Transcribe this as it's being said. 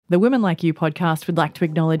The Women Like You podcast would like to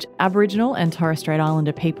acknowledge Aboriginal and Torres Strait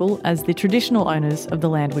Islander people as the traditional owners of the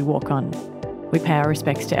land we walk on. We pay our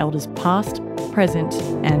respects to elders past, present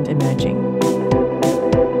and emerging.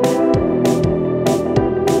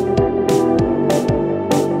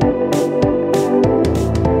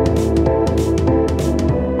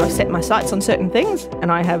 I've set my sights on certain things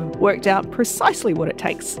and I have worked out precisely what it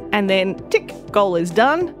takes. And then tick, goal is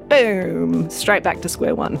done, boom, straight back to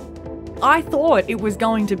square one. I thought it was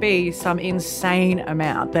going to be some insane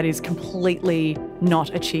amount that is completely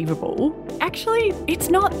not achievable. Actually, it's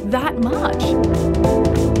not that much.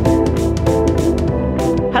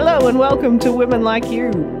 Hello and welcome to Women Like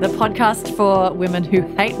You. The podcast for women who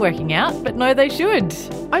hate working out but know they should.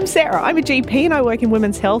 I'm Sarah, I'm a GP and I work in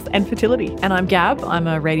women's health and fertility. And I'm Gab, I'm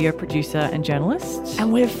a radio producer and journalist.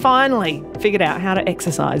 And we've finally figured out how to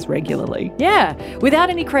exercise regularly. Yeah, without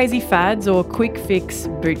any crazy fads or quick fix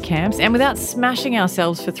boot camps and without smashing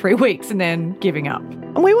ourselves for 3 weeks and then giving up.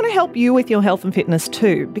 And we want to help you with your health and fitness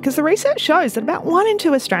too, because the research shows that about 1 in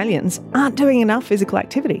 2 Australians aren't doing enough physical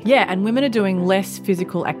activity. Yeah, and women are doing less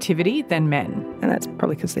physical activity than men. And that's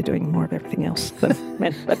probably because they're doing more of everything else than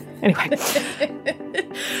men. But anyway.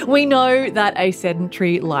 We know that a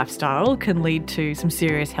sedentary lifestyle can lead to some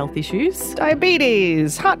serious health issues.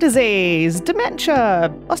 Diabetes, heart disease,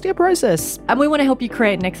 dementia, osteoporosis. And we want to help you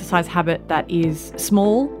create an exercise habit that is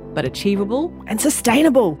small but achievable. And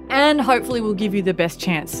sustainable. And hopefully will give you the best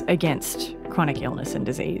chance against chronic illness and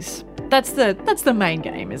disease. That's the main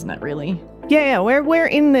game, isn't it, really? Yeah, we're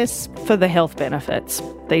in this for the health benefits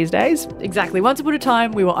these days. Exactly. Once upon a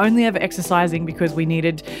time, we were only ever exercising because we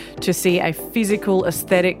needed to see a physical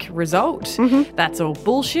aesthetic result. Mm-hmm. That's all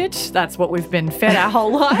bullshit. That's what we've been fed our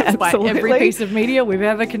whole lives by every piece of media we've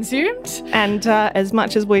ever consumed. And as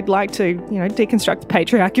much as we'd like to, deconstruct the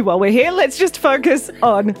patriarchy while we're here, let's just focus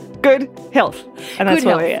on good health. And that's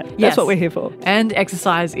what we're here. That's what we're here for. And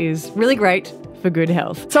exercise is really great for good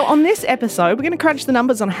health. So on this episode, we're going to crunch the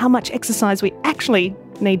numbers on how much exercise we actually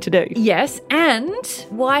need to do. Yes, and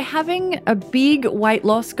why having a big weight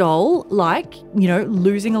loss goal, like,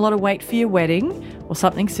 losing a lot of weight for your wedding or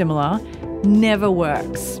something similar, never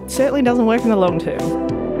works. Certainly doesn't work in the long term.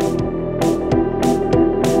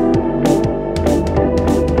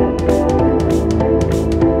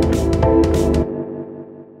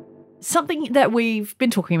 Something that we've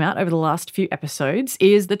been talking about over the last few episodes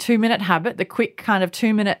is the 2-minute habit, the quick kind of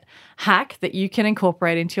 2-minute hack that you can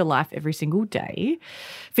incorporate into your life every single day.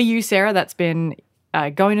 For you, Sarah, that's been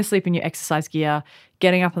going to sleep in your exercise gear,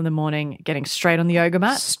 getting up in the morning, getting straight on the yoga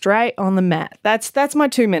mat. Straight on the mat. That's my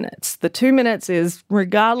 2 minutes. The 2 minutes is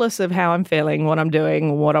regardless of how I'm feeling, what I'm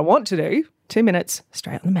doing, what I want to do, 2 minutes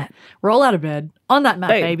straight on the mat. Roll out of bed, on that mat,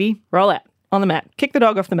 baby. Roll out, on the mat. Kick the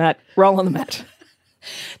dog off the mat, roll on the mat.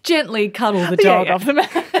 Gently cuddle the dog off the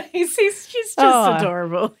mat. She's just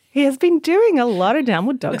adorable. He has been doing a lot of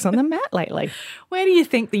downward dogs on the mat lately. Where do you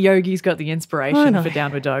think the yogis got the inspiration for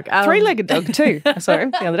downward dog? 3-legged dog too. I saw him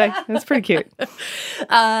the other day. It was pretty cute.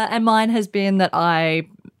 And mine has been that I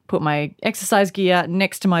put my exercise gear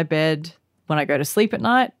next to my bed when I go to sleep at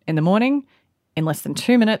night in the morning. In less than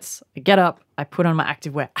 2 minutes, I get up, I put on my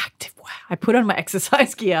activewear. I put on my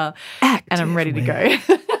exercise gear and I'm ready to go.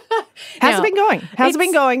 How's it been going? How's it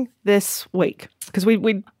been going this week? Because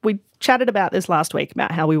we chatted about this last week,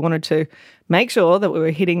 about how we wanted to make sure that we were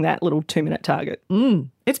hitting that little 2-minute target.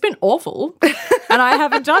 It's been awful and I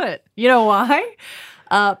haven't done it. You know why?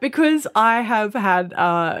 Because I have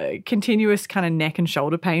had continuous kind of neck and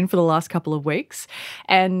shoulder pain for the last couple of weeks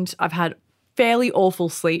and I've had fairly awful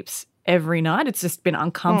sleeps every night. It's just been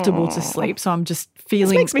uncomfortable to sleep, so I'm just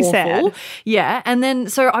feeling this makes me awful. sad. Yeah, and then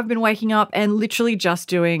so I've been waking up and literally just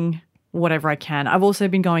doing whatever I can. I've also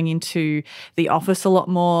been going into the office a lot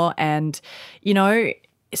more and,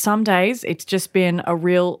 some days it's just been a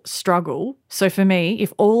real struggle. So for me,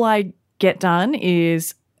 if all I get done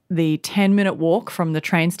is the 10-minute walk from the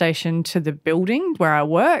train station to the building where I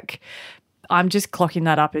work, I'm just clocking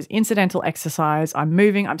that up as incidental exercise. I'm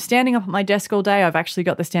moving. I'm standing up at my desk all day. I've actually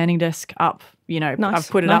got the standing desk up. Nice, I've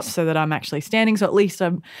put it up so that I'm actually standing. So at least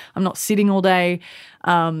I'm not sitting all day.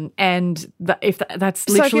 And that's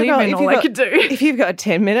literally been all I could do. If you've got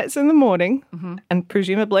 10 minutes in the morning and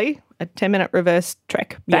presumably a 10-minute reverse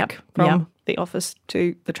trek back from the office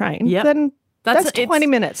to the train, then that's 20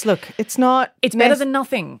 minutes. Look, it's not. It's better than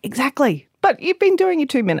nothing. Exactly. But you've been doing your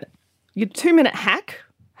 2-minute hack.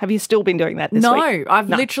 Have you still been doing that this week? I've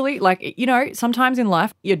literally, sometimes in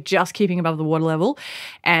life you're just keeping above the water level.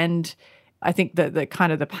 And I think that the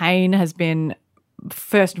kind of the pain has been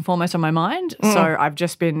first and foremost on my mind. So I've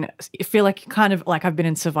just been, I feel like kind of like I've been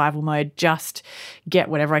in survival mode, just get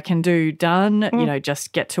whatever I can do done, you know,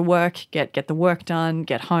 just get to work, get the work done,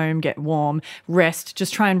 get home, get warm, rest,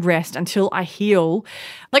 just try and rest until I heal.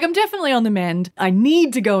 Like I'm definitely on the mend. I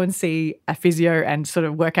need to go and see a physio and sort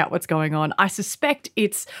of work out what's going on. I suspect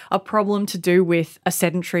it's a problem to do with a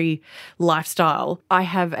sedentary lifestyle. I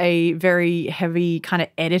have a very heavy kind of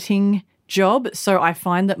editing job, so I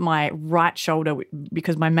find that my right shoulder,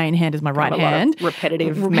 because my main hand is my right hand,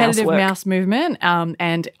 repetitive mouse movement,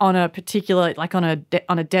 and on a particular, like on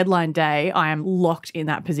a deadline day, I am locked in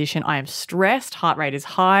that position. I am stressed, heart rate is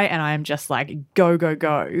high, and I am just like go go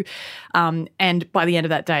go. And by the end of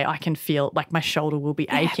that day, I can feel like my shoulder will be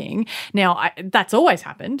aching. Now that's always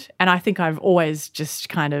happened, and I think I've always just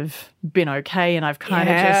kind of been okay, and I've kind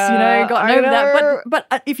of just gotten over that.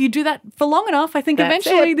 But if you do that for long enough, I think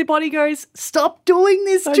eventually the body goes, stop doing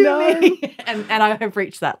this to me. and I have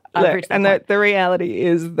reached that. The reality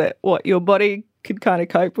is that what your body could kind of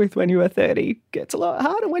cope with when you were 30 gets a lot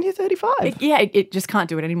harder when you're 35. It just can't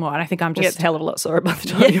do it anymore. And I think I'm just... It gets a hell of a lot sore by the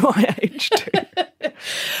time you're my age too.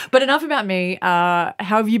 But enough about me. How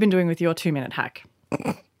have you been doing with your 2-minute hack?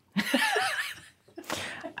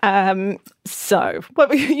 So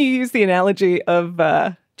you use the analogy of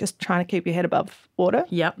just trying to keep your head above water.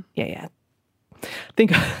 Yep. Yeah.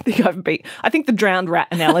 I think the drowned rat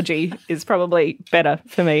analogy is probably better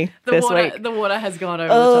for me this week. The water has gone over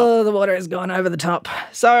the top. Oh, the water has gone over the top.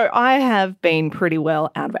 So I have been pretty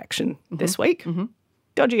well out of action this week.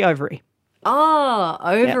 Dodgy ovary. Oh,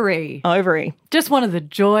 ovary. Yep. Ovary. Just one of the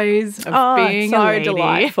joys of being a lady. So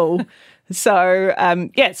delightful. So,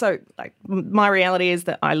 like my reality is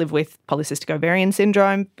that I live with polycystic ovarian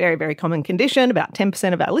syndrome, very, very common condition. About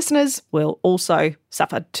 10% of our listeners will also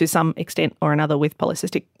suffer to some extent or another with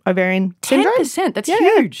polycystic ovarian syndrome. 10%? That's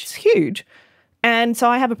huge. It's huge. And so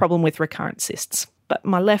I have a problem with recurrent cysts, but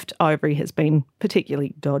my left ovary has been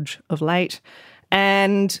particularly dodge of late.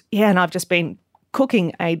 And I've just been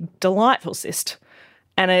cooking a delightful cyst,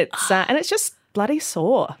 and it's just bloody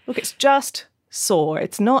sore. Look, it's just sore.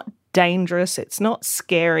 It's not dangerous. It's not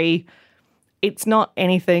scary. It's not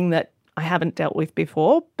anything that I haven't dealt with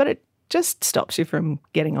before, but it just stops you from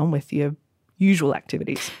getting on with your usual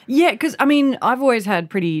activities. Yeah, because, I mean, I've always had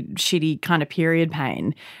pretty shitty kind of period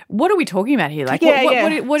pain. What are we talking about here? Like,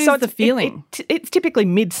 what is the feeling? It's typically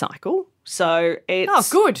mid-cycle. So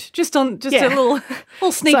it's good. Just a little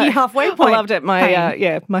sneaky halfway point. I loved it.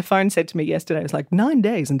 My phone said to me yesterday, it was like 9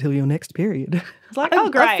 days until your next period. It's like, oh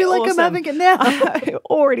great, I feel like awesome. I'm having it now. I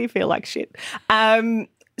already feel like shit.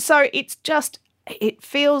 So it's just, it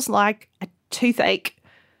feels like a toothache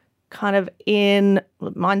kind of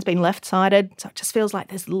mine's been left-sided, so it just feels like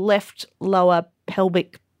there's left lower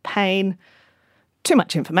pelvic pain. Too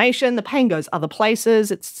much information. The pain goes other places.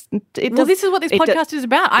 This is what this podcast is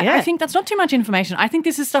about. I think that's not too much information. I think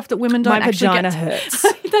this is stuff that women don't actually get. My vagina hurts.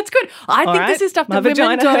 That's good. I think this is stuff that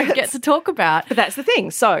women don't get to talk about. But that's the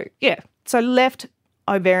thing. So, So left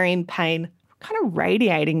ovarian pain kind of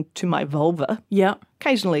radiating to my vulva. Yeah.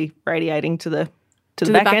 Occasionally radiating to the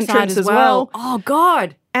back entrance as well. Oh,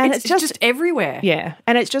 God. And it's just everywhere. Yeah.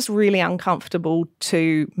 And it's just really uncomfortable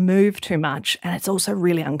to move too much. And it's also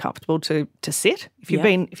really uncomfortable to sit. If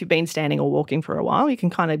you've been standing or walking for a while, you can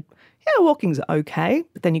kind of, walking's okay.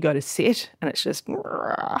 But then you go to sit and it's just,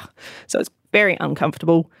 so it's very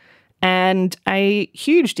uncomfortable. And a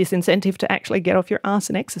huge disincentive to actually get off your ass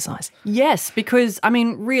and exercise. Yes, because, I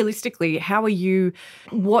mean, realistically,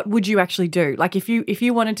 what would you actually do? Like if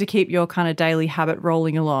you wanted to keep your kind of daily habit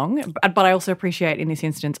rolling along, but I also appreciate in this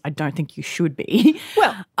instance, I don't think you should be.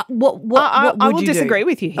 Well, what would I will you do? disagree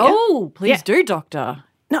with you here. Oh, please do, doctor.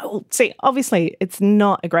 No, see, obviously it's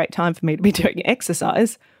not a great time for me to be doing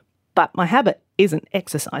exercise, but my habit isn't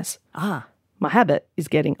exercise. My habit is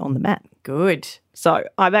getting on the mat. Good. So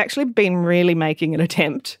I've actually been really making an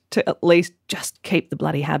attempt to at least just keep the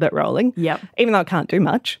bloody habit rolling. Yep. Even though I can't do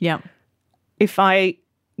much. Yep. If I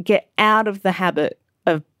get out of the habit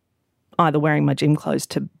of either wearing my gym clothes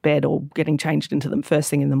to bed or getting changed into them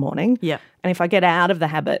first thing in the morning. Yep. And if I get out of the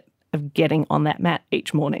habit of getting on that mat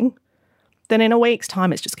each morning, then in a week's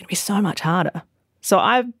time it's just going to be so much harder. So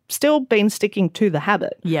I've still been sticking to the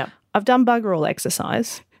habit. Yeah. I've done bugger all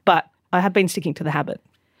exercise, but I have been sticking to the habit.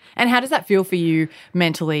 And how does that feel for you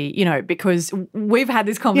mentally? You know, because we've had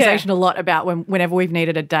this conversation a lot about whenever we've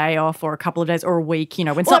needed a day off or a couple of days or a week, you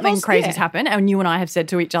know, when something crazy's happened, and you and I have said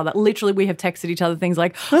to each other, literally we have texted each other things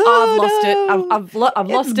like, I've lost it. I've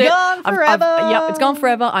lost it. It's gone forever. It's gone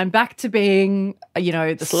forever. I'm back to being, you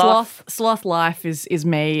know, the sloth life is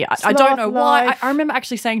me. I don't know why. I remember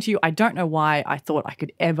actually saying to you, I don't know why I thought I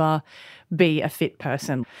could ever be a fit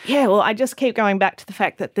person? Yeah, well, I just keep going back to the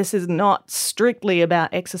fact that this is not strictly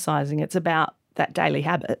about exercising. It's about that daily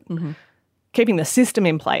habit. Keeping the system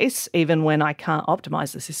in place, even when I can't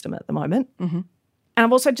optimize the system at the moment. And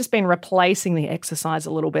I've also just been replacing the exercise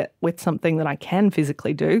a little bit with something that I can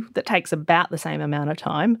physically do that takes about the same amount of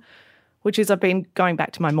time, which is I've been going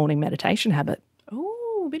back to my morning meditation habit.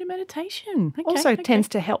 Oh, a bit of meditation. Okay, Also tends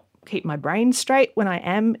to help keep my brain straight when I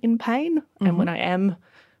am in pain and when I am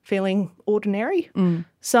feeling ordinary.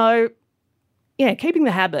 So, yeah, keeping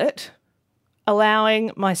the habit,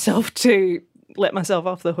 allowing myself to let myself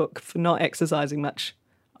off the hook for not exercising much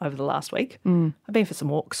over the last week. I've been for some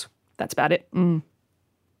walks. That's about it.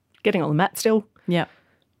 Getting on the mat still. Yeah.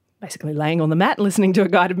 Basically laying on the mat, listening to a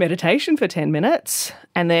guided meditation for 10 minutes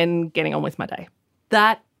and then getting on with my day.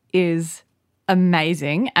 That is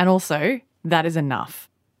amazing. And also, that is enough.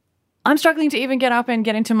 I'm struggling to even get up and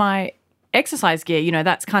get into my exercise gear. You know,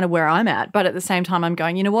 that's kind of where I'm at. But at the same time, I'm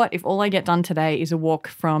going, you know what? If all I get done today is a walk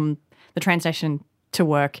from the train station to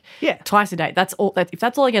work twice a day, that's all. If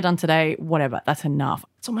that's all I get done today, whatever, that's enough.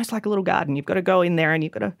 It's almost like a little garden. You've got to go in there and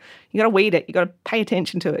you've got to weed it. You've got to pay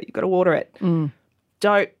attention to it. You've got to water it.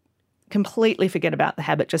 Don't completely forget about the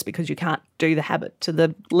habit just because you can't do the habit to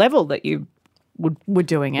the level that you We're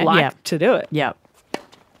doing it. like to do it. Yeah.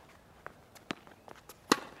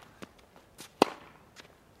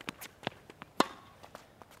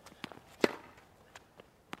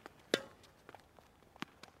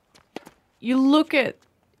 You look at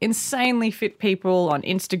insanely fit people on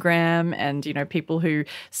Instagram and, you know, people who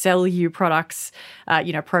sell you products,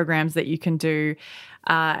 programs that you can do.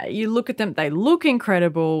 You look at them, they look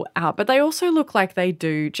incredible, but they also look like they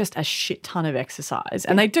do just a shit ton of exercise.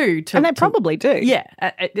 And they do. And they probably do. Yeah.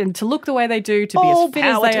 And to look the way they do, to be All as fit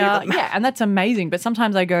as power they to are. them. Yeah. And that's amazing. But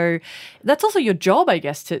sometimes I go, that's also your job, I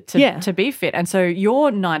guess, to be fit. And so your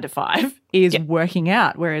 9 to 5 is working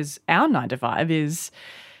out, whereas our 9 to 5 is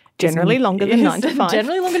generally longer than 9 to 5.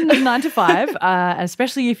 Generally longer than 9 to 5,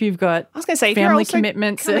 especially if you've got I was going to say, family if you're also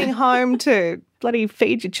commitments. coming home to bloody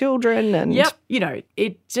feed your children and Yep. You know,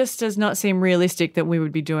 it just does not seem realistic that we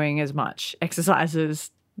would be doing as much exercise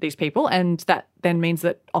as these people. And that then means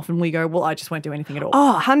that often we go, well, I just won't do anything at all.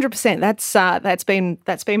 Oh, 100%. That's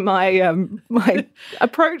been my my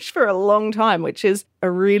approach for a long time, which is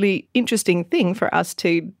a really interesting thing for us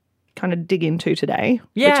to kind of dig into today,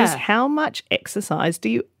 which is how much exercise do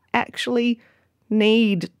you actually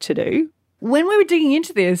need to do? When we were digging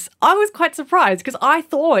into this, I was quite surprised because I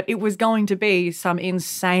thought it was going to be some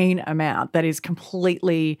insane amount that is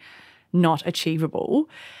completely not achievable.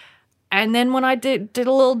 And then when I did a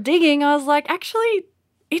little digging, I was like, actually,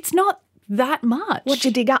 it's not that much. What'd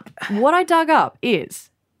you dig up? What I dug up is,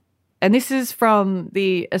 and this is from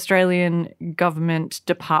the Australian Government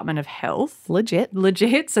Department of Health.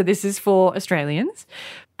 Legit. So this is for Australians.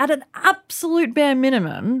 At an absolute bare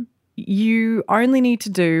minimum, you only need to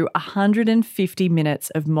do 150 minutes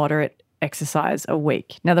of moderate exercise a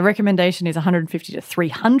week. Now, the recommendation is 150 to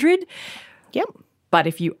 300. Yep. But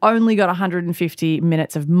if you only got 150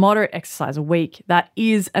 minutes of moderate exercise a week, that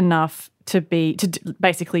is enough to be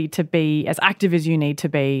as active as you need to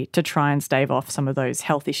be to try and stave off some of those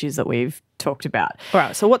health issues that we've talked about. All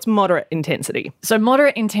right. So what's moderate intensity? So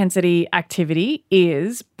moderate intensity activity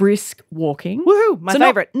is brisk walking. Woohoo! My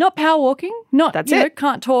favourite. Not power walking. Not That's it. it.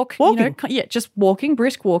 Can't talk. Walking. Just walking,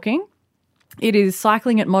 brisk walking. It is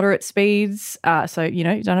cycling at moderate speeds, so, you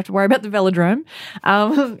know, you don't have to worry about the velodrome.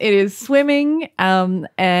 It is swimming,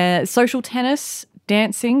 social tennis,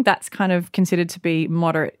 dancing. That's kind of considered to be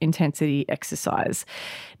moderate intensity exercise.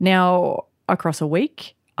 Now, across a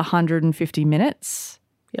week, 150 minutes.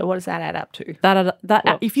 Yeah, what does that add up to?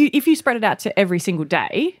 If you spread it out to every single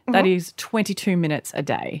day, that is 22 minutes a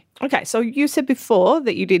day. Okay, so you said before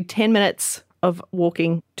that you did 10 minutes of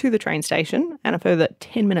walking to the train station and a further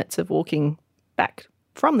 10 minutes of walking back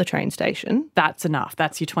from the train station. That's enough.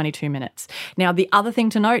 That's your 22 minutes. Now, the other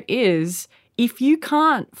thing to note is if you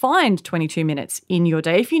can't find 22 minutes in your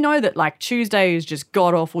day, if you know that like Tuesday is just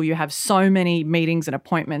god awful, you have so many meetings and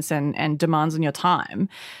appointments and demands on your time,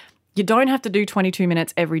 you don't have to do 22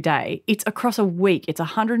 minutes every day. It's across a week. It's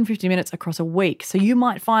 150 minutes across a week. So you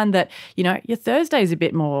might find that, you know, your Thursday is a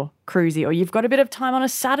bit more cruisy or you've got a bit of time on a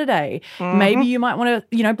Saturday. Maybe you might want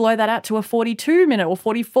to, you know, blow that out to a 42-minute or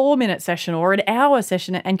 44-minute session or an hour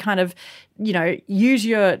session and kind of, you know, use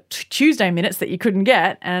your Tuesday minutes that you couldn't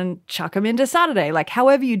get and chuck them into Saturday. Like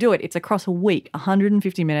however you do it, it's across a week,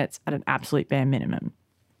 150 minutes at an absolute bare minimum.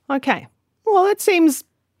 Okay. Well, that seems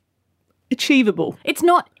achievable. It's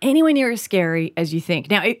not anywhere near as scary as you think.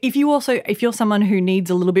 Now, if you're someone who needs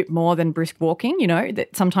a little bit more than brisk walking, you know,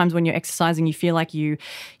 that sometimes when you're exercising, you feel like you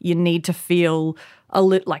need to feel a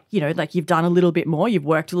little like, you know, like you've done a little bit more, you've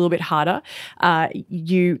worked a little bit harder.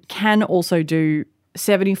 You can also do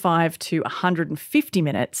 75 to 150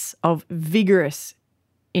 minutes of vigorous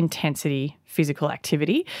intensity physical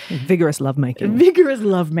activity. Vigorous lovemaking. Vigorous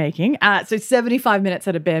lovemaking. So 75 minutes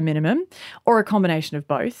at a bare minimum or a combination of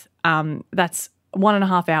both. That's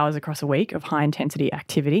 1.5 hours across a week of high intensity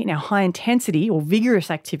activity. Now, high intensity or vigorous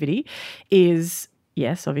activity is,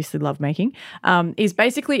 yes, obviously lovemaking, is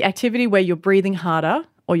basically activity where you're breathing harder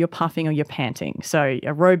or you're puffing or you're panting. So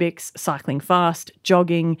aerobics, cycling fast,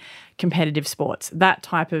 jogging, competitive sports. That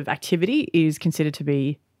type of activity is considered to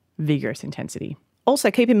be vigorous intensity.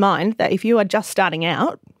 Also, keep in mind that if you are just starting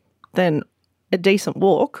out, then a decent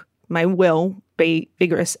walk may well be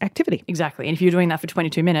vigorous activity. Exactly. And if you're doing that for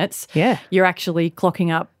 22 minutes, Yeah. you're actually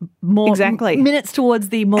clocking up more Exactly. minutes towards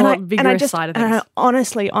the more vigorous side of things. And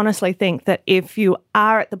I honestly think that if you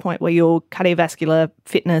are at the point where your cardiovascular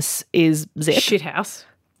fitness is zip, Shithouse.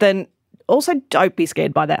 then also don't be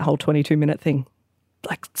scared by that whole 22-minute thing.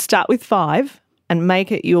 Like, start with 5 and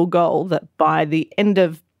make it your goal that by the end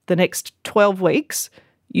of the next 12 weeks,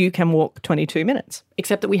 you can walk 22 minutes.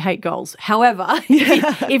 Except that we hate goals. However,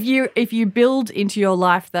 if you build into your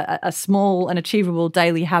life a small and achievable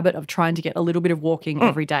daily habit of trying to get a little bit of walking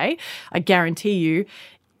every day, I guarantee you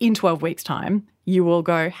in 12 weeks' time, you will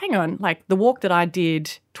go, hang on, like the walk that I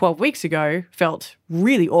did 12 weeks ago felt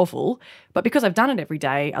really awful, but because I've done it every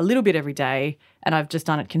day, a little bit every day, and I've just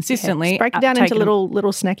done it consistently. Just break it down into little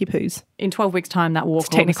snacky poos. In 12 weeks' time, that walk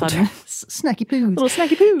It's all of a technical sudden, snacky poos. Little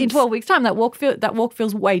snacky poos. In 12 weeks' time, that walk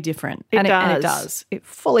feels way different. It And it does. It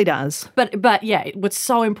fully does. But yeah, what's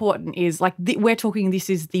so important is like we're talking, this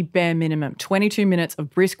is the bare minimum. 22 minutes of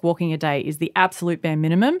brisk walking a day is the absolute bare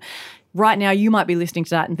minimum. Right now, you might be listening to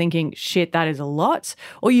that and thinking, shit, that is a lot.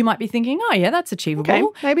 Or you might be thinking, oh, yeah, that's achievable.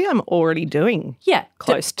 Okay, maybe I'm already doing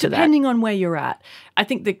close to that. Depending on where you're at. I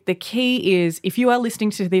think the key is if you are listening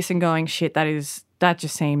to this and going, shit, that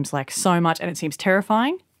just seems like so much and it seems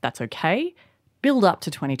terrifying, that's okay. Build up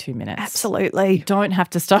to 22 minutes. Absolutely. You don't have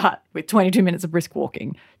to start with 22 minutes of brisk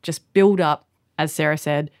walking. Just build up, as Sarah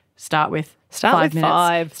said, start with 5 minutes.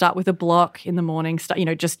 5. Start with a block in the morning.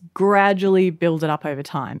 Just gradually build it up over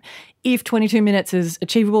time. If 22 minutes is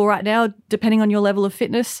achievable right now, depending on your level of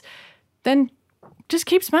fitness, then just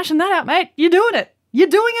keep smashing that out, mate. You're doing it. You're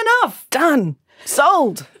doing enough. Done.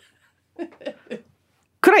 Sold.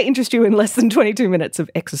 Could I interest you in less than 22 minutes of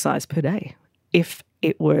exercise per day if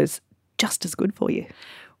it was just as good for you?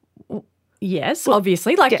 Yes,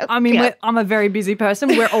 obviously. I'm a very busy person.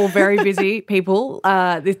 We're all very busy people.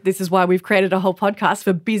 This is why we've created a whole podcast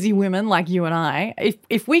for busy women like you and I.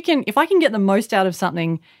 If I can get the most out of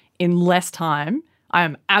something in less time, I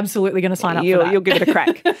am absolutely going to sign up for that. You'll give it a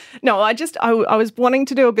crack. No, I was wanting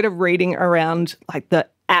to do a bit of reading around like the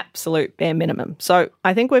absolute bare minimum. So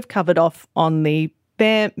I think we've covered off on the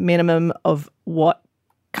bare minimum of what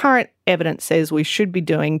current evidence says we should be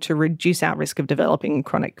doing to reduce our risk of developing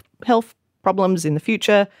chronic health problems in the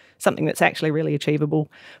future, something that's actually really achievable.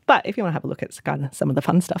 But if you want to have a look at kind of some of the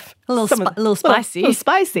fun stuff. A little spicy. A little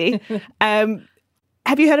spicy.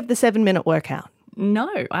 Have you heard of the 7-minute workout? No,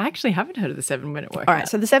 I actually haven't heard of the 7-minute workout. All right,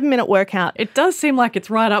 so the 7-minute workout. It does seem like it's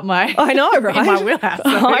right up my... I know, right? in my wheelhouse.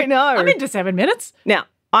 I know. I'm into 7 minutes. Now,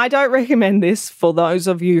 I don't recommend this for those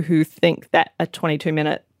of you who think that a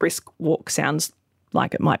 22-minute brisk walk sounds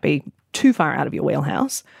like it might be too far out of your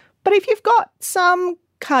wheelhouse. But if you've got some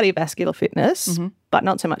cardiovascular fitness, but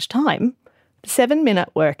not so much time, the 7-minute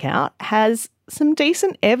workout has some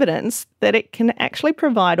decent evidence that it can actually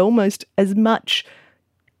provide almost as much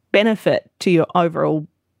benefit to your overall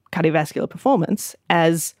cardiovascular performance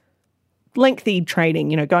as lengthy training,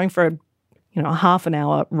 going for a half an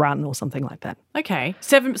hour run or something like that. Okay.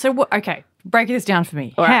 Break this down for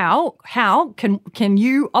me. All right. How can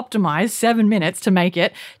you optimize 7 minutes to make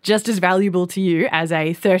it just as valuable to you as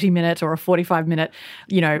a 30-minute or a 45-minute,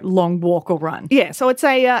 long walk or run? Yeah, so it's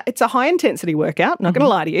a high intensity workout. Not going to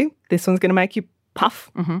lie to you. This one's going to make you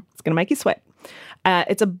puff. It's going to make you sweat.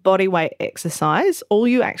 It's a body weight exercise. All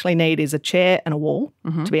you actually need is a chair and a wall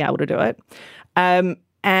to be able to do it.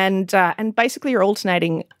 And basically you're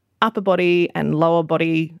alternating upper body and lower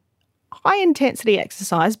body high intensity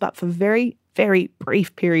exercise, but for very, very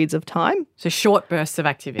brief periods of time. So short bursts of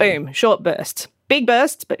activity. Boom, short bursts. Big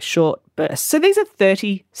bursts, but short bursts. So these are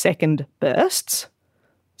 30-second bursts.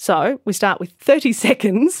 So we start with 30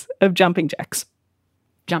 seconds of jumping jacks.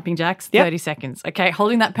 Jumping jacks, Yep. 30 seconds. Okay,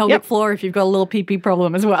 holding that pelvic floor if you've got a little pee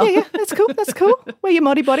problem as well. Yeah, that's cool. That's cool. Wear your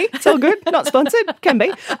Moddy Body. It's all good. Not sponsored. Can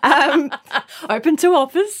be. Open to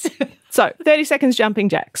offers. So 30 seconds jumping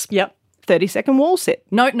jacks. Yep. 30-second wall sit.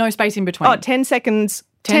 No space in between. Oh, 10 seconds.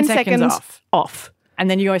 10 seconds off. And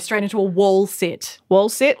then you go straight into a wall sit. Wall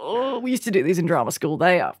sit. Oh, we used to do these in drama school.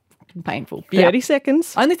 They are painful. 30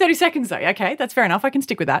 seconds. Only 30 seconds though. Okay, that's fair enough. I can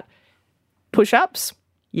stick with that. Push-ups.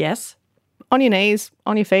 Yes. On your knees,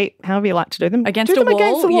 on your feet, however you like to do them. Against do a them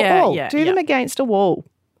against the wall? Yeah, wall. yeah, do yeah. them against a wall.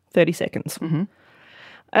 30 seconds.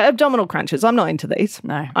 Abdominal crunches. I'm not into these.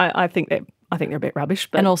 No. I think they're a bit rubbish.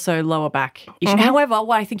 But And also lower back issue. However,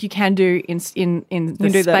 what I think you can do in the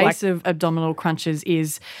do that, space of abdominal crunches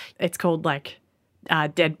is it's called like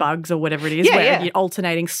dead bugs or whatever it is, Yeah, where yeah. you're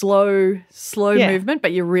alternating slow Yeah. movement,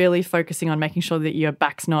 but you're really focusing on making sure that your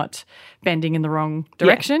back's not bending in the wrong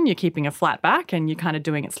direction. You're keeping a flat back and you're kind of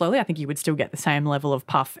doing it slowly. I think you would still get the same level of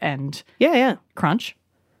puff and yeah. crunch.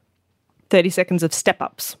 30 seconds of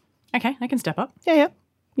step-ups. Okay, I can step up. Yeah.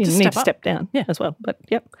 You Just need step to up. step down as well. But,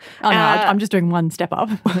 yep. Oh, no, I'm just doing one step up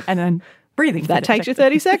and then breathing. That takes you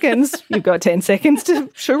 30 seconds. You've got 10 seconds to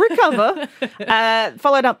recover.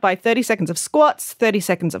 Followed up by 30 seconds of squats, 30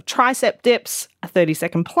 seconds of tricep dips, a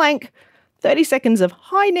 30-second plank, 30 seconds of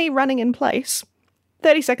high knee running in place,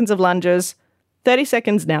 30 seconds of lunges, 30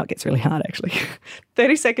 seconds. Now it gets really hard, actually.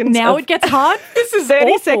 30 seconds. Now of, it gets hard. This is 30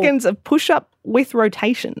 awful. seconds of push-up with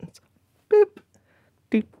rotations. Boop,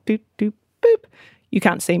 doop, doop, doop, boop. You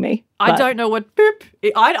can't see me. I but- don't know what boop.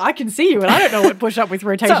 I can see you, and I don't know what push up with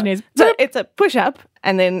rotation is. So it's a push-up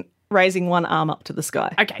and then raising one arm up to the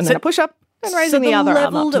sky. Okay, And so- then a push-up and raising So the other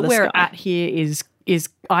arm level up to that the we're sky. at here is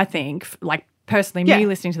I think like personally Yeah. me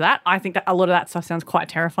listening to that, I think that a lot of that stuff sounds quite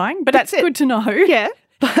terrifying. But That's it's it. good to know. Yeah.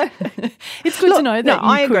 But It's good to know that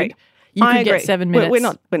I agree. you I could agree. get 7 minutes.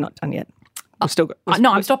 We're not done yet. We've still got.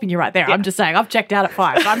 No, I'm stopping you right there. I'm just saying I've checked out at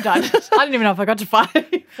 5. I'm done. I didn't even know if I got to 5.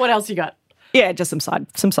 What else you got? Yeah, just some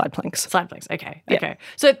side planks. Side planks. Okay. Yeah. Okay.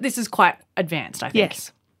 So this is quite advanced, I think.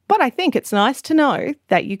 Yes. But I think it's nice to know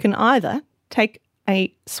that you can either take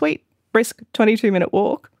a sweet, brisk 22-minute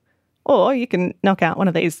walk or you can knock out one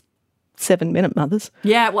of these 7-minute mothers.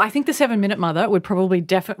 Yeah, well, I think the 7-minute mother would probably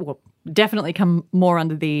definitely come more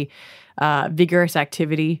under the vigorous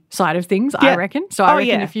activity side of things, I Yeah. reckon. So I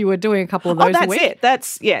reckon yeah. if you were doing a couple of those that's a week.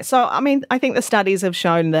 it. So, I mean, I think the studies have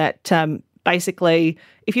shown that basically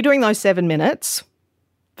if you're doing those 7 minutes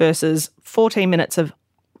versus 14 minutes of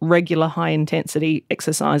regular high-intensity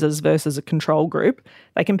exercises versus a control group,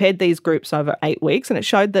 they compared these groups over 8 weeks and it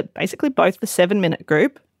showed that basically both the 7-minute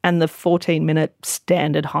group and the 14-minute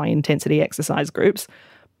standard high-intensity exercise groups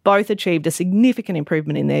both achieved a significant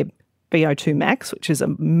improvement in their VO2 max, which is a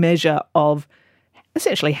measure of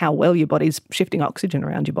essentially how well your body's shifting oxygen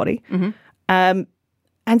around your body. And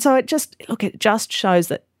so it just shows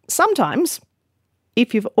that sometimes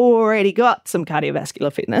if you've already got some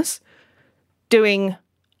cardiovascular fitness, doing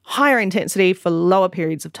higher intensity for lower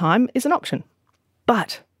periods of time is an option.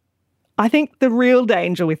 But I think the real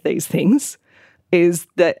danger with these things is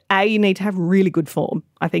that A, you need to have really good form.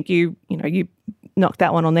 I think you knocked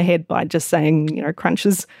that one on the head by just saying,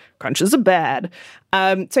 crunches are bad.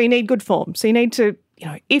 So you need good form. So you need to,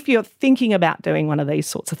 if you're thinking about doing one of these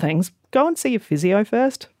sorts of things, go and see your physio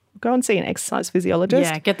first. Go and see an exercise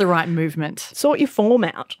physiologist. Yeah, get the right movement. Sort your form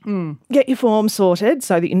out. Get your form sorted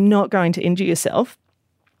so that you're not going to injure yourself.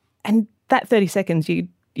 And that 30 seconds, you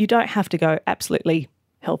don't have to go absolutely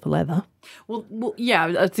hell for leather. Well, yeah, I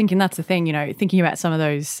was thinking that's the thing, thinking about some of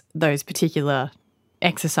those particular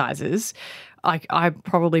exercises, I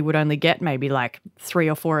probably would only get maybe like 3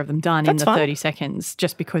 or 4 of them done in the fine. 30 seconds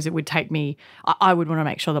just because it would take me, I would want to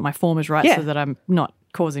make sure that my form is right Yeah. so that I'm not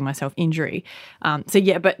causing myself injury.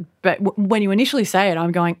 But when you initially say it,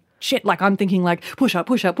 I'm going, shit, like I'm thinking like push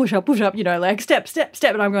up, like step.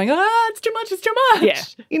 And I'm going, it's too much.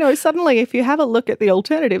 Yeah. Suddenly if you have a look at the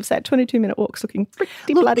alternatives, that 22-minute walk's looking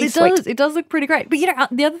pretty bloody sweet. It does look pretty great. But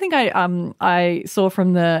the other thing I saw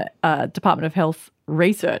from the Department of Health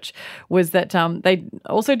research was that they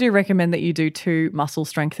also do recommend that you do 2 muscle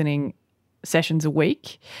strengthening sessions a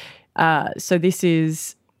week. So this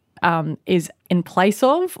is in place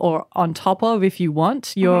of or on top of, if you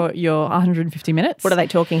want, your 150 minutes. What are they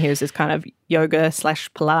talking here? Is this kind of yoga /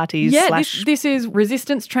 Pilates? Yeah, this is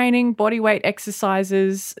resistance training, body weight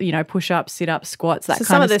exercises, push-ups, sit-ups, squats, that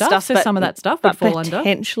kind of stuff. So some of that stuff would fall under.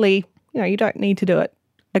 Potentially, you don't need to do it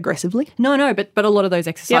aggressively. No, but a lot of those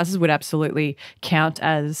exercises would absolutely count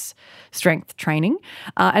as strength training.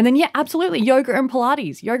 And then, absolutely, yoga and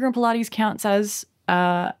Pilates. Yoga and Pilates counts as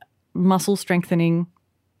muscle strengthening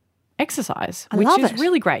exercise, I which love is it.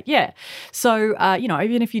 really great. Yeah. So,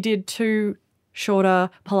 even if you did 2 shorter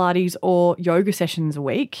Pilates or yoga sessions a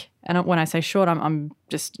week, and when I say short, I'm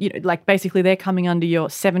just, like basically they're coming under your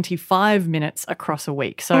 75 minutes across a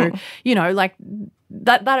week. So, like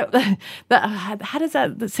that, how does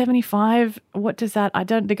that, the 75, what does that, I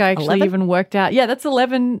don't think I actually 11? even worked out. Yeah, that's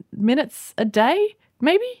 11 minutes a day,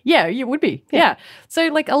 maybe? Yeah, it would be. Yeah. So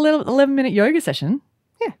like a little 11-minute yoga session.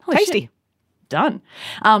 Yeah, Holy tasty. shit. Done.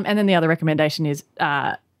 And then the other recommendation is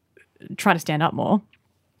try to stand up more.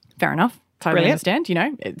 Fair enough. Totally Brilliant.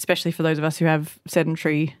 understand, especially for those of us who have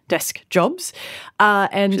sedentary desk jobs.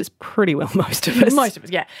 And Which is pretty well most of us. most of us,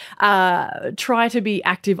 yeah. Try to be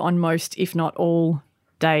active on most, if not all,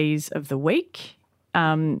 days of the week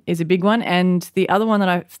is a big one. And the other one that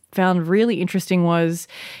I found really interesting was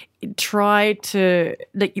try to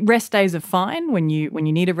rest days are fine. When you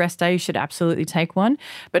need a rest day, you should absolutely take one,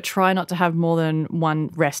 but try not to have more than one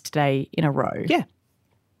rest day in a row. Yeah.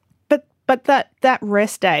 But that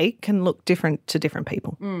rest day can look different to different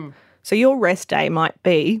people. So your rest day might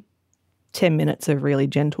be 10 minutes of really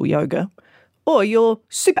gentle yoga, or your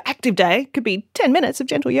super active day could be 10 minutes of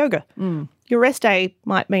gentle yoga. Your rest day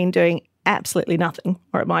might mean doing absolutely nothing,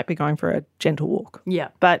 or it might be going for a gentle walk. Yeah.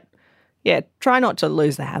 But yeah, try not to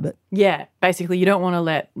lose the habit. Yeah, basically you don't want to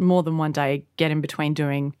let more than one day get in between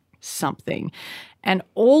doing something. And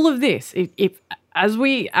all of this, if as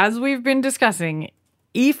we've been discussing,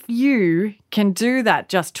 if you can do that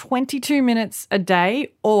just 22 minutes a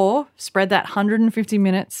day or spread that 150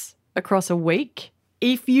 minutes across a week,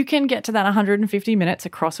 if you can get to that 150 minutes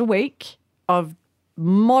across a week of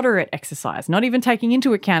moderate exercise, not even taking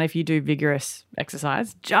into account if you do vigorous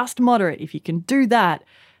exercise, just moderate, if you can do that,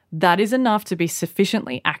 that is enough to be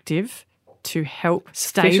sufficiently active to help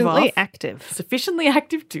stave off. Sufficiently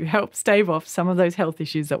active to help stave off some of those health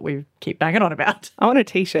issues that we keep banging on about. I want a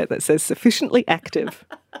T-shirt that says sufficiently active.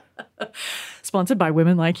 Sponsored by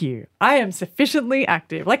women like you. I am sufficiently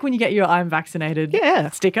active. Like when you get your I'm vaccinated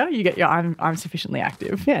sticker, you get your I'm sufficiently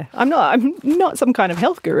active. Yeah, I'm not some kind of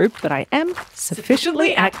health guru, but I am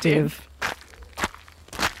sufficiently active.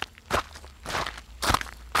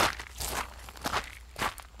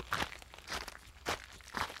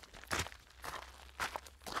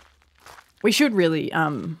 We should really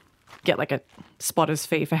get like a spotter's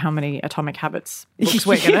fee for how many Atomic Habits books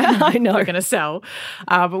we're gonna sell.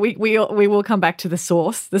 But we will come back to the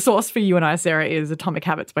source. The source for you and I, Sarah, is Atomic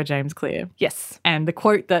Habits by James Clear. Yes. And the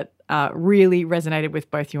quote that really resonated with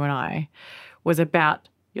both you and I was about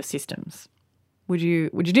your systems. Would you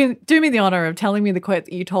do me the honor of telling me the quote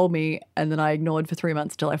that you told me and then I ignored for 3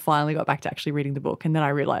 months till I finally got back to actually reading the book, and then I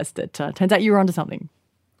realised that turns out you were onto something.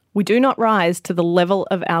 We do not rise to the level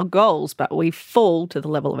of our goals, but we fall to the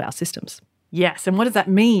level of our systems. Yes, and what does that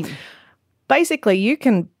mean? Basically, you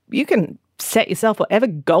can set yourself whatever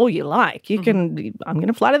goal you like. You can, I'm going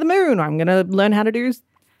to fly to the moon, or I'm going to learn how to do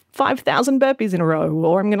 5,000 burpees in a row,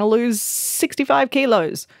 or I'm going to lose 65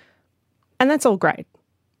 kilos. And that's all great.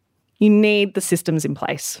 You need the systems in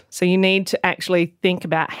place. So you need to actually think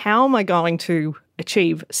about, how am I going to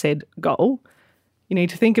achieve said goal? You need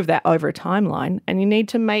to think of that over a timeline, and you need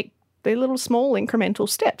to make the little small incremental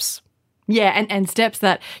steps. Yeah, and steps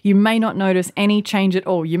that you may not notice any change at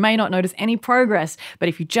all. You may not notice any progress, but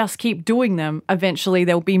if you just keep doing them, eventually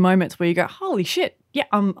there'll be moments where you go, holy shit, yeah,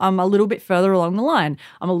 I'm a little bit further along the line.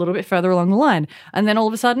 I'm a little bit further along the line. And then all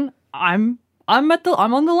of a sudden, I'm on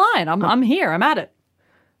the line. I'm here. I'm at it.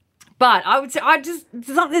 But I would say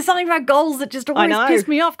there's something about goals that just always piss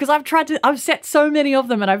me off, because I've set so many of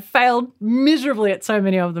them and I've failed miserably at so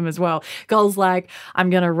many of them as well. Goals like, I'm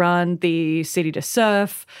going to run the City to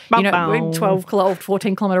Surf, 12,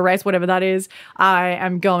 14 kilometre race, whatever that is. I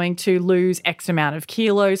am going to lose X amount of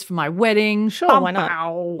kilos for my wedding. Sure, why not?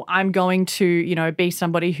 I'm going to, be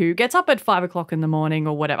somebody who gets up at 5 o'clock in the morning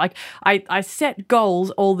or whatever. Like I set goals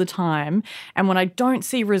all the time, and when I don't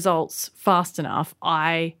see results fast enough,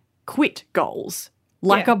 I quit goals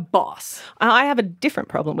like a boss. I have a different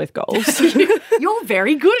problem with goals. You're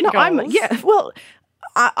very good at goals.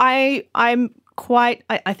 I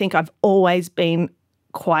think I've always been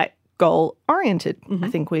quite goal-oriented. I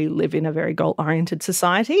think we live in a very goal-oriented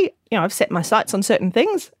society. I've set my sights on certain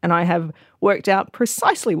things, and I have worked out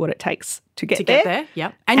precisely what it takes to get there.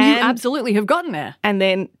 Yep. And you absolutely have gotten there. And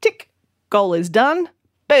then, tick, goal is done.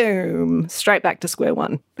 Boom, straight back to square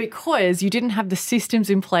one. Because you didn't have the systems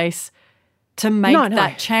in place to make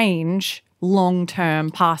that change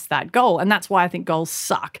long-term past that goal. And that's why I think goals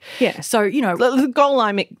suck. Yeah. So, the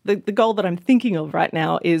goal that I'm thinking of right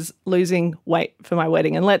now is losing weight for my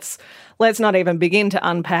wedding. And let's not even begin to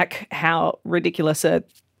unpack how ridiculous a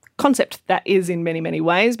concept that is in many, many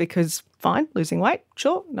ways because fine, losing weight,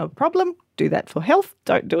 sure, no problem. Do that for health.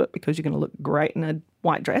 Don't do it because you're going to look great in a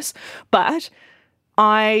white dress. But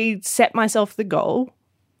I set myself the goal.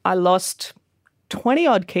 I lost 20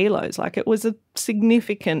 odd kilos. Like it was a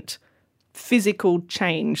significant physical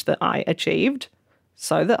change that I achieved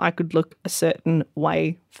so that I could look a certain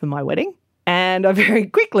way for my wedding. And I very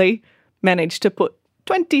quickly managed to put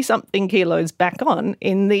 20-something kilos back on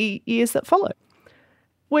in the years that followed.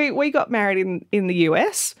 We got married in the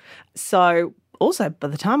US. So also by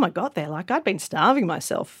the time I got there, like I'd been starving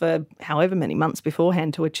myself for however many months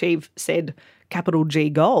beforehand to achieve said capital G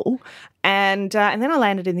goal. And then I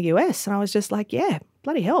landed in the US and I was just like, yeah,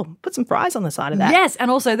 bloody hell, put some fries on the side of that. Yes, and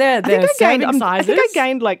also they're serving sizes. I think I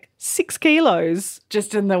gained like 6 kilos.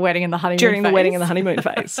 Just in the wedding and the honeymoon During phase. the wedding and the honeymoon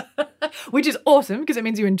phase. Which is awesome because it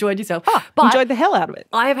means you enjoyed yourself. But enjoyed the hell out of it.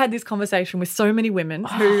 I have had this conversation with so many women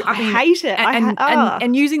who I hate it.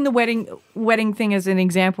 And using the wedding thing as an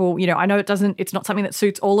example, you know, I know it's not something that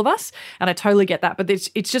suits all of us, and I totally get that. But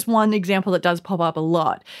it's just one example that does pop up a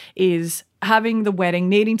lot is having the wedding,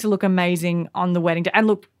 needing to look amazing on the wedding day. And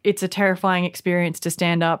look, it's a terrifying experience to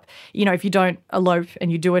stand up. You know, if you don't elope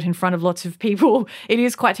and you do it in front of lots of people, it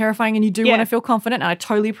is quite terrifying and you do want to feel confident. And I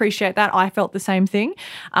totally appreciate that. I felt the same thing.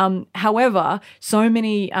 However, so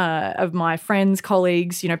many of my friends,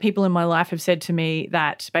 colleagues, you know, people in my life have said to me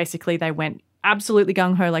that basically they went absolutely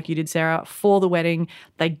gung-ho like you did, Sarah, for the wedding.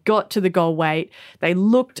 They got to the goal weight. They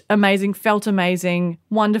looked amazing, felt amazing,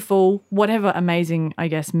 wonderful, whatever amazing, I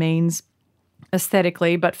guess, means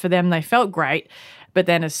aesthetically, but for them they felt great. But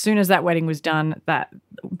then as soon as that wedding was done, that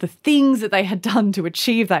the things that they had done to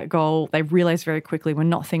achieve that goal, they realized very quickly were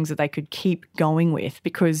not things that they could keep going with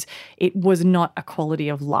because it was not a quality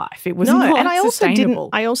of life. It was not sustainable.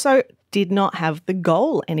 I also did not have the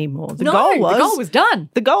goal anymore. The goal was done.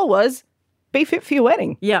 The goal was be fit for your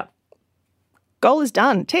wedding. Yeah. Goal is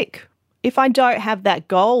done. Tick. If I don't have that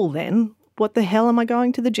goal, then what the hell am I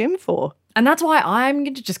going to the gym for? And that's why I'm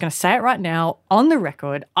just going to say it right now on the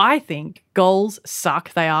record. I think goals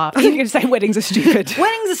suck. They are. You're going to say weddings are stupid.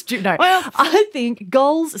 Weddings are stupid. No, well, I think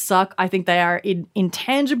goals suck. I think they are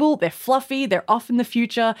intangible. They're fluffy. They're off in the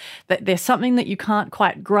future. That they're something that you can't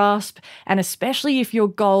quite grasp. And especially if your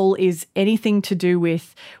goal is anything to do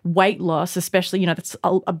with weight loss, especially, you know, that's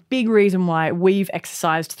a big reason why we've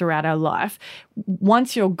exercised throughout our life.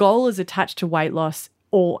 Once your goal is attached to weight loss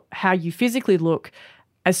or how you physically look,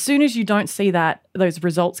 as soon as you don't see those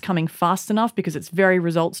results coming fast enough, because it's very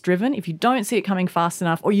results driven, if you don't see it coming fast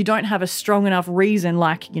enough or you don't have a strong enough reason,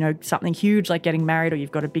 like, you know, something huge like getting married or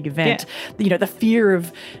you've got a big event, you know, the fear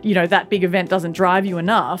of, you know, that big event doesn't drive you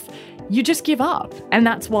enough, you just give up. And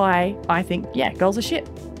that's why I think, goals are shit.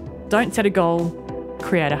 Don't set a goal,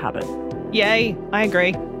 create a habit. Yay, I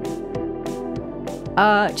agree.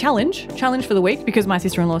 Challenge for the week, because my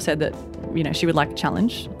sister-in-law said that, you know, she would like a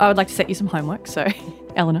challenge. I would like to set you some homework. So,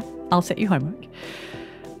 Eleanor, I'll set you homework.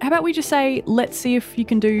 How about we just say, let's see if you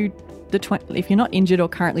can do if you're not injured or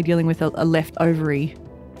currently dealing with a left ovary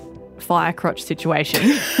fire crotch situation.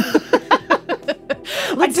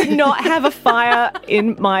 I did not have a fire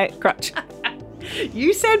in my crotch.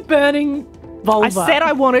 You said burning vulva. I said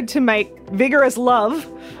I wanted to make vigorous love,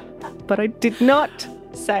 but I did not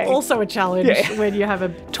say. Also a challenge when you have a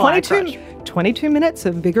 22 minutes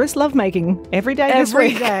of vigorous lovemaking every day this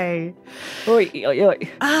week. Every day. Oy, oy,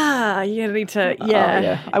 oy. You need to, Oh,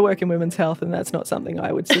 yeah. I work in women's health and that's not something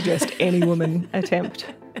I would suggest any woman attempt.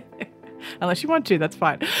 Unless you want to, that's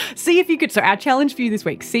fine. See if you could, so our challenge for you this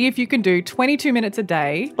week, see if you can do 22 minutes a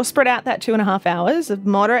day. Or spread out that 2.5 hours of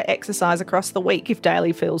moderate exercise across the week if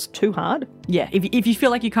daily feels too hard. Yeah, if you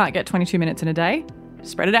feel like you can't get 22 minutes in a day,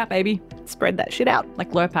 spread it out, baby. Spread that shit out.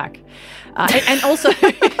 Like Lurpak. And also,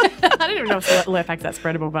 I don't even know if Lurpak's that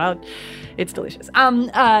spreadable, but it's delicious.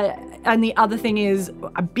 And the other thing is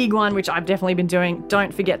a big one, which I've definitely been doing,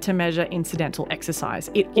 don't forget to measure incidental exercise.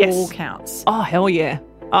 It all counts. Oh, hell yeah.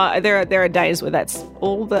 There are days where that's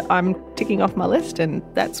all that I'm ticking off my list, and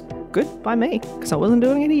that's good by me because I wasn't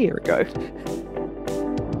doing it a year ago.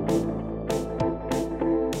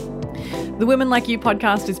 The Women Like You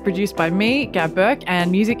podcast is produced by me, Gab Burke, and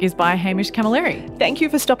music is by Hamish Camilleri. Thank you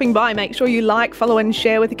for stopping by. Make sure you like, follow and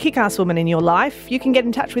share with a kick-ass woman in your life. You can get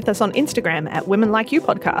in touch with us on Instagram at Women Like You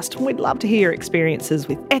podcast. We'd love to hear your experiences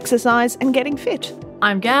with exercise and getting fit.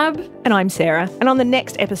 I'm Gab. And I'm Sarah. And on the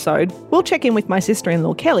next episode, we'll check in with my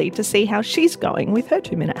sister-in-law Kelly to see how she's going with her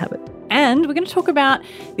 2-minute habit. And we're going to talk about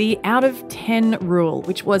the out of 10 rule,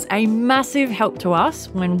 which was a massive help to us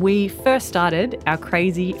when we first started our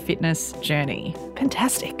crazy fitness journey.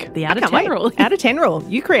 Fantastic. The out of 10 rule. Out of 10 rule.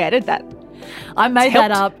 You created that. I made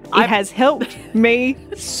that up. It has helped me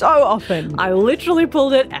so often. I literally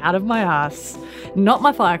pulled it out of my ass. Not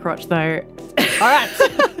my fire crotch, though. All right.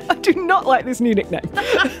 I do not like this new nickname.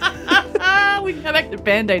 We can go back to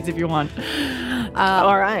Band-Aids if you want.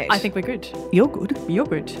 All right. I think we're good. You're good. You're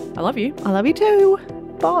good. I love you. I love you too.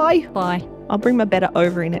 Bye. Bye. I'll bring my better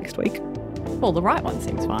ovary next week. Well, the right one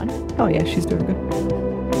seems fine. Oh, yeah, she's doing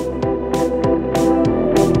good.